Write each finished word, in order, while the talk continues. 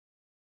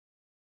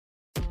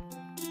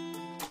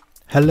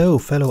Hello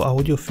fellow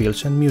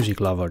audiophiles and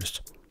music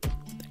lovers.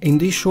 In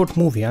this short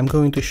movie I'm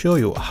going to show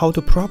you how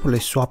to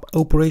properly swap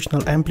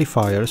operational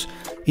amplifiers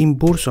in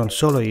Burson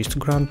Solist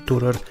Grand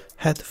Tourer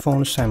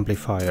headphones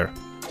amplifier.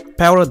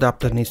 Power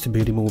adapter needs to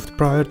be removed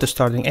prior to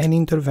starting any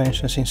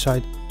interventions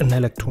inside an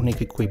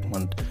electronic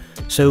equipment,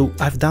 so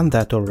I've done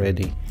that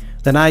already.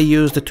 Then I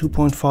used the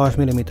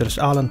 2.5mm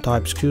Allen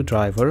type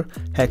screwdriver,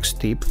 hex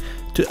tip,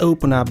 to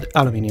open up the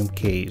aluminium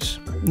case.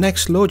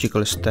 Next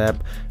logical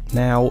step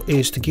now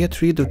is to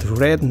get rid of the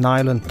red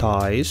nylon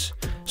ties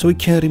so we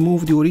can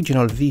remove the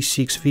original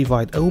V6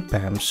 V-wide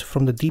op-amps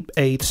from the deep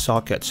 8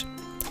 sockets.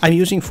 I'm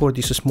using for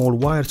this a small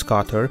wires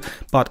cutter,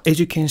 but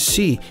as you can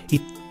see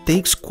it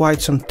takes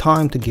quite some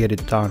time to get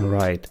it done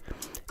right.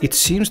 It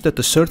seems that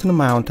a certain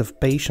amount of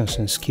patience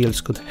and skills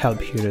could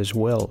help here as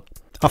well.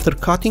 After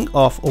cutting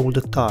off all the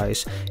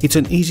ties, it's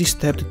an easy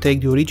step to take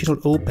the original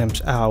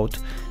op-amps out.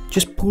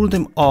 Just pull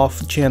them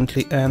off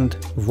gently and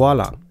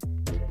voila!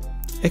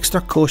 Extra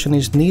caution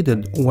is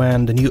needed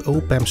when the new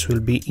op-amps will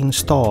be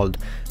installed,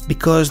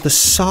 because the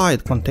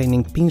side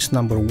containing pins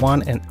number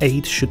 1 and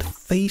 8 should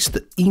face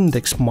the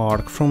index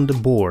mark from the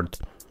board.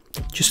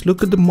 Just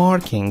look at the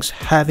markings,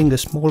 having a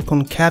small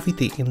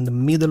concavity in the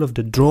middle of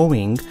the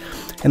drawing,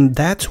 and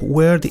that's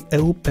where the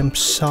op-amp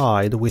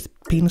side with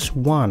pins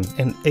 1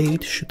 and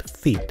 8 should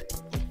fit.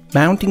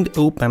 Mounting the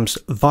op-amps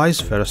vice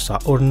versa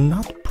or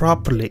not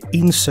properly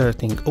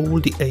inserting all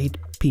the 8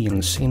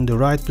 pins in the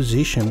right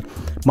position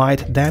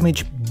might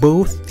damage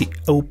both the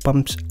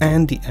op-amps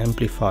and the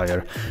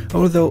amplifier,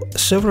 although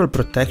several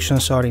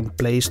protections are in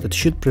place that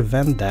should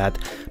prevent that,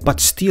 but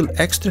still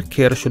extra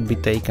care should be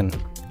taken.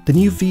 The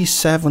new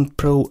V7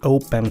 Pro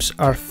op-amps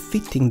are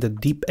fitting the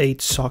deep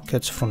 8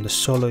 sockets from the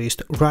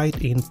Soloist right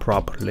in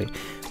properly.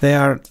 They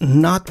are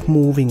not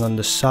moving on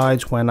the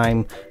sides when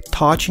I'm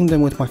touching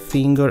them with my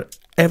finger,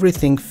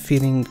 everything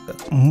feeling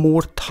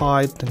more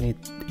tight than it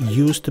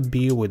used to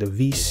be with a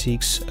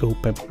V6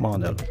 op-amp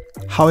model.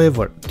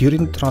 However,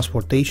 during the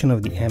transportation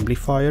of the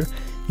amplifier,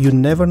 you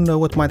never know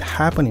what might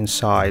happen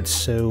inside,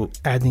 so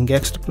adding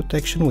extra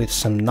protection with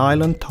some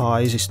nylon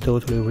ties is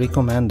totally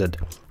recommended.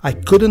 I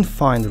couldn't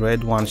find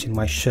red ones in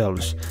my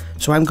shelves,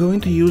 so I'm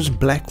going to use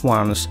black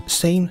ones,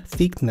 same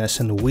thickness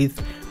and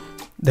width.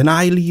 Then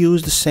I'll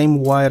use the same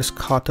wires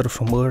cutter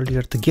from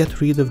earlier to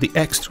get rid of the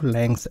extra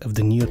length of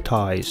the new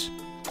ties.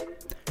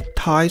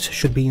 Ties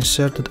should be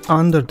inserted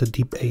under the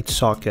deep 8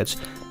 sockets,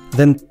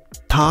 then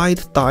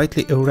tied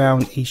tightly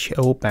around each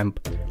op-amp.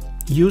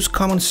 Use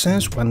common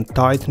sense when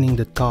tightening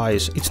the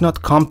ties, it's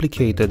not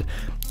complicated,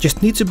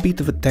 just needs a bit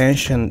of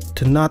attention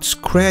to not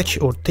scratch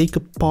or take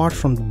apart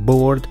from the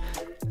board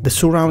the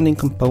surrounding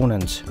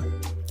components.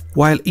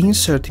 While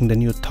inserting the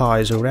new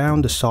ties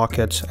around the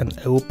sockets and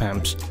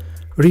op-amps,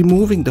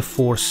 removing the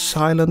 4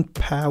 silent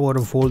power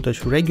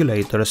voltage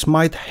regulators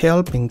might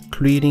help in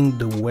clearing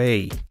the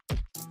way.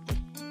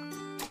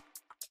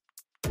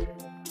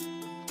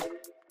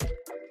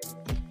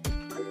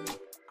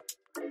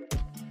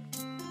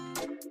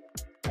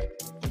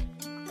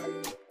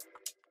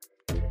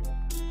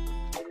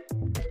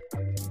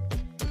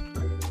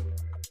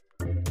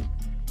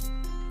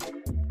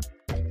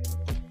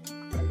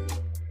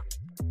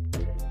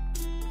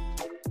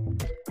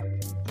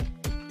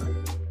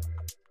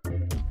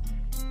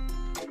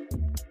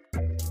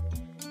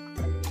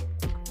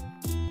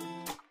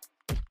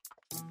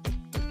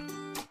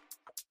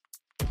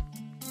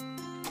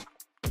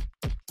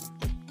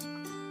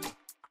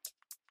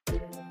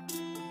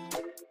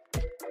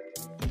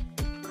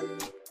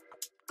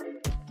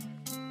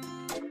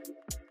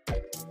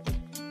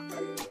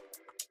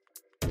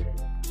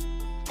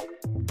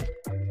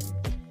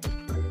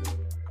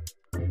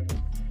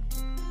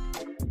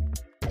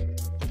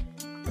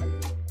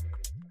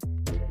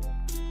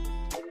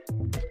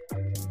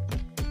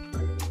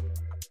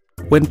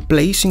 When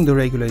placing the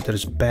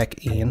regulators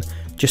back in,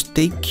 just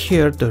take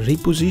care to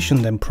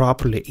reposition them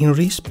properly in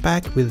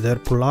respect with their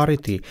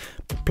polarity,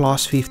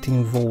 plus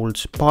 15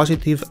 volts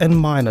positive and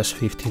minus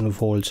 15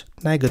 volts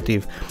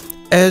negative,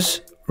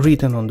 as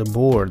written on the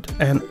board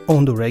and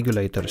on the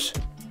regulators.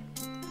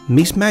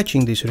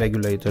 Mismatching these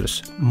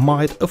regulators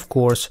might, of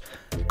course,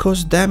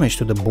 cause damage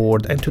to the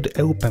board and to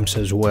the op-amps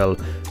as well,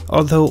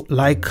 although,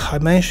 like I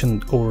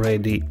mentioned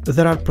already,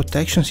 there are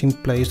protections in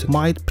place that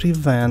might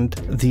prevent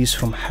this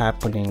from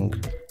happening,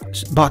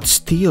 but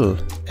still,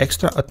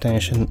 extra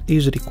attention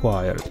is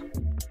required.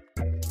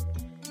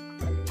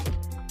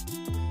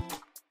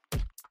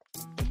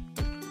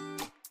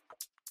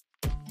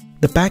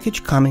 The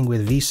package coming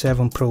with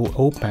V7 Pro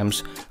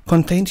op-amps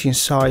contains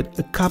inside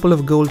a couple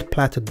of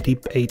gold-plated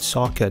deep 8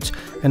 sockets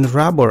and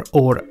rubber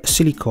or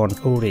silicone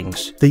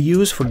O-rings. The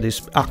use for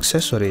these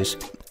accessories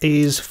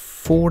is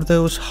for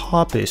those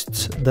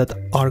hobbyists that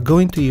are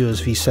going to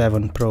use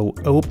V7 Pro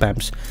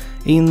op-amps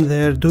in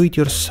their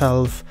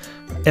do-it-yourself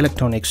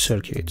electronic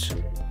circuits.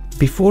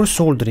 Before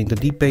soldering the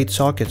deep 8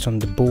 sockets on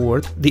the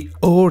board, the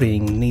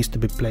O-ring needs to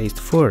be placed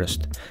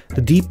first.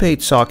 The deep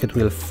 8 socket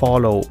will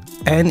follow,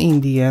 and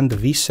in the end the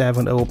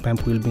V7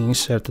 op-amp will be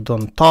inserted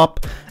on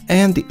top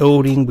and the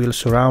O-ring will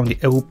surround the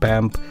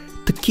op-amp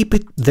to to keep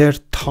it there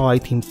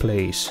tight in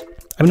place.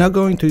 I'm now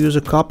going to use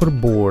a copper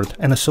board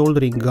and a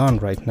soldering gun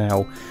right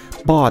now,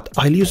 but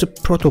I'll use a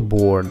proto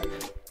board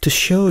to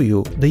show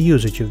you the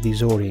usage of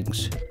these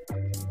O-rings.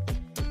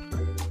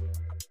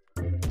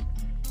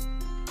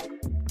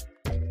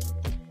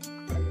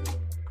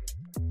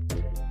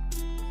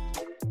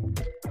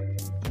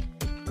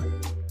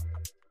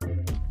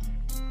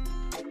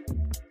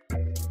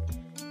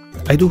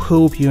 I do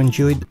hope you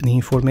enjoyed the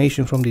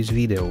information from this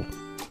video.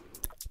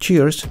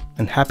 Cheers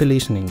and happy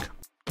listening!